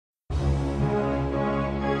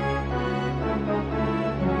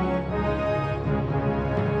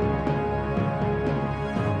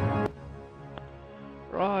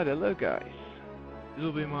Right, hello guys. This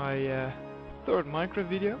will be my third Minecraft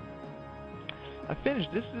video. I finished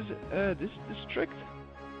this district.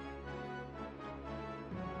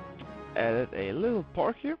 Added a little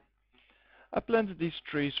park here. I planted these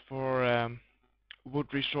trees for wood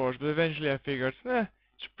resource, but eventually I figured, it's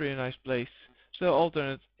a pretty nice place, so I'll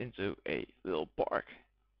turn it into a little park.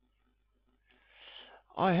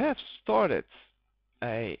 I have started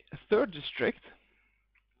a third district.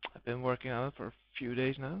 I've been working on it for a few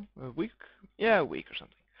days now, a week or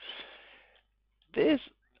something. This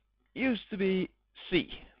used to be sea,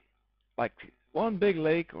 like one big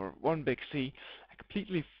lake or one big sea. I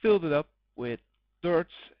completely filled it up with dirt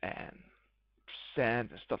and sand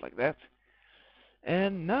and stuff like that.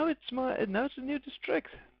 And now it's a new district.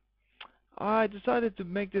 I decided to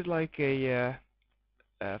make this like a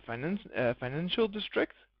financial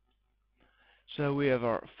district. So we have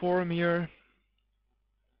our forum here,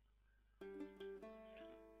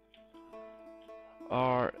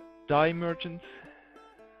 our dye merchant,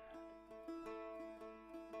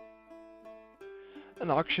 an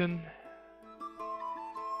auction.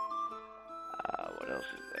 What else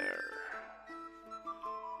is there?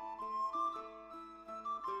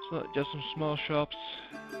 So just some small shops.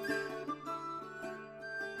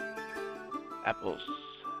 Apples.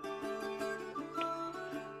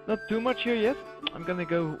 Not too much here yet. I'm gonna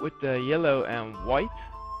go with the yellow and white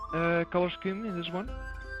color scheme in this one.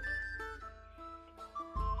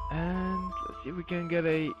 And let's see if we can get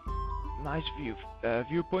a nice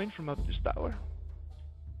viewpoint from up this tower.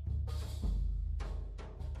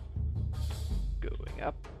 Going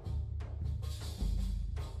up.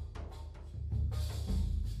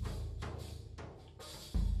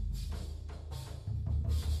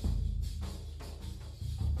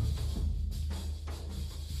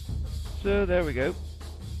 So there we go.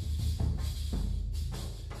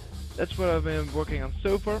 That's what I've been working on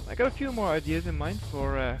so far. I got a few more ideas in mind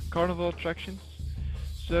for carnival attractions.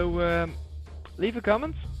 So leave a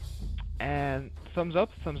comment and thumbs up,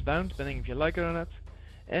 thumbs down, depending if you like it or not.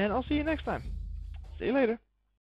 And I'll see you next time. See you later.